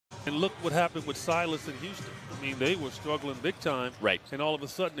And look what happened with Silas in Houston. I mean, they were struggling big time. Right. And all of a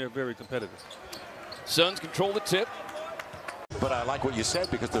sudden, they're very competitive. Suns control the tip. But I like what you said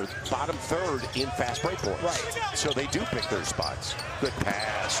because they're bottom third in fast break points. Right. So they do pick their spots. Good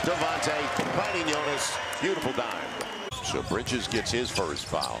pass. Devontae finding Jonas. Beautiful dime. So Bridges gets his first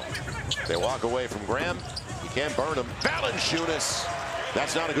foul. They walk away from Graham. You can't burn him. Valanciunas.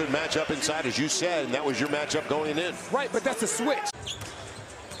 That's not a good matchup inside, as you said, and that was your matchup going in. Right, but that's a switch.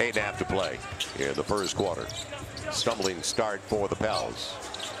 8.5 to play in the first quarter. Stumbling start for the Pels.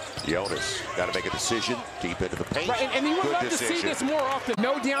 Jonas got to make a decision deep into the paint. Right, and you would Good love decision. to see this more often.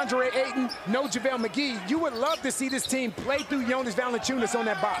 No DeAndre Ayton, no JaVale McGee. You would love to see this team play through Jonas Valanciunas on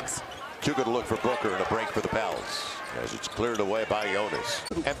that box. Too good a look for Booker and a break for the Pels as it's cleared away by Jonas.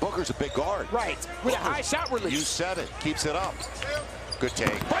 And Booker's a big guard. Right, with a high shot release. You said it. Keeps it up. Good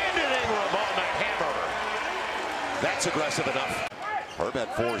take. Brandon Ingram on the hammer. That's aggressive enough. Herb had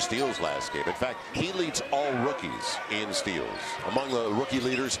 4 steals last game. In fact, he leads all rookies in steals. Among the rookie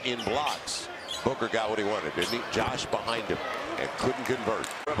leaders in blocks. Booker got what he wanted, didn't he? Josh behind him and couldn't convert.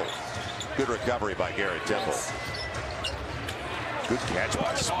 Good recovery by Garrett Temple. Good catch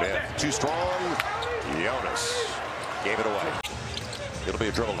by Smith. Too strong. Jonas gave it away. It'll be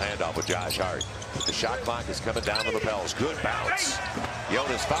a dribble handoff with Josh Hart. The shot clock is coming down to the Pels. Good bounce.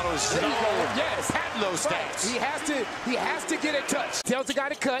 Jonas follows zone. Yes, Patting those stats. He has to get a touch. Tells the guy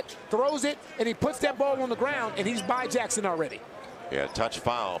to cut, throws it, and he puts that ball on the ground, and he's by Jackson already. Yeah, touch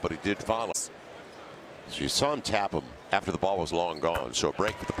foul, but he did follow. So you saw him tap him after the ball was long gone. So a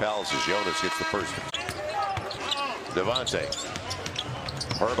break for the Pels as Jonas gets the first. Devontae.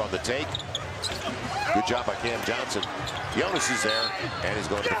 Herb on the take. Good job by Cam Johnson. Jonas is there, and he's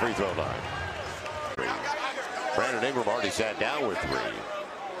going to the free throw line. Brandon Ingram already sat down with 3.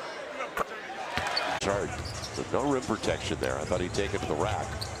 Hard. No rim protection there. I thought he'd take it to the rack.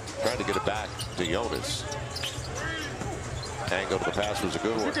 Trying to get it back to Jonas. Angle to the pass was a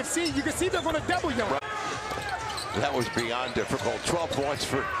good one. You can see they're going to double Jonas. That was beyond difficult. 12 points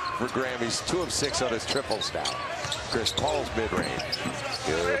for Graham. He's 2 of 6 on his triples now. Chris Paul's mid-range.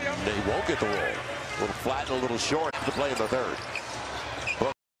 Good. He won't get the roll. A little flat and a little short to play in the third.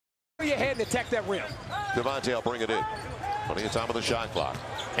 Go ahead and attack that rim. Devontae will bring it in. Plenty of time on the shot clock.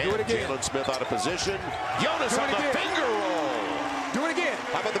 And Do it again. Jalen Smith out of position. Jonas on the finger roll. Do it again.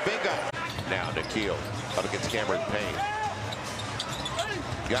 How about the big guy? Now Nikhil up against Cameron Payne.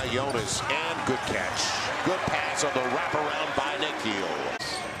 Got Jonas and good catch. Good pass on the wraparound by Nikhil.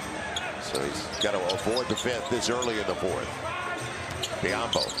 So he's got to avoid the 5th this early in the 4th.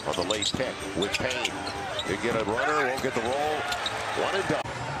 Biombo on the late pick with Payne. They get a runner, won't get the roll. 1 and done.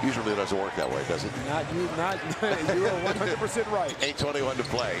 Usually it doesn't work that way, does it? Not you. You're 100% right. 8:21 to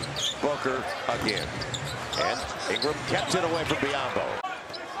play. Booker again. And Ingram kept it away from Biombo.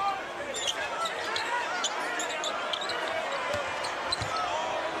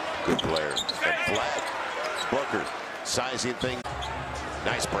 Good player. And flat. Booker sizing things.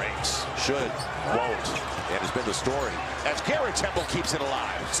 Nice breaks. Should. Won't. And has been the story as Garrett Temple keeps it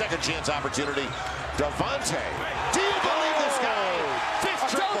alive. Second chance opportunity. Devontae. Do you believe this guy? 5th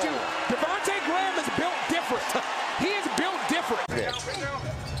triple. I told you, Devontae Graham is built different. He is built different.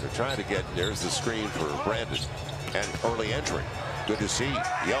 They're trying to get, there's the screen for Brandon. And early entry. Good to see.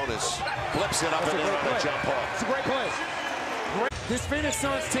 Jonas flips it up and in on the jump ball. It's a great play. This Phoenix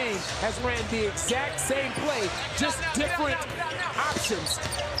Suns team has ran the exact same play, just different options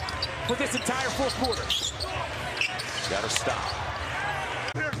for this entire 4th quarter. Got to stop.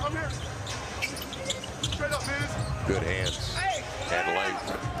 Come here. Straight up, man. Good hands and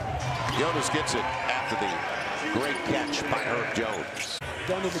length. Jonas gets it after the great catch by Herb Jones.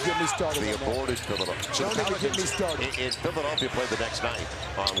 Don't even get me started. The aborted Philadelphia. So Don't even get me started. In Philadelphia played the next night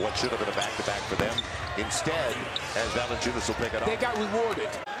on what should have been a back-to-back for them. Instead, as Valanciunas will pick it up. They got rewarded.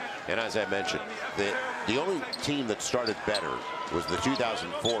 And as I mentioned, the only team that started better was the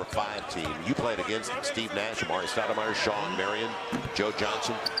 2004-5 team. You played against them. Steve Nash, Amari Stoudemire, Sean Marion, Joe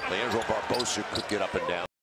Johnson, Leandro Barbosa could get up and down.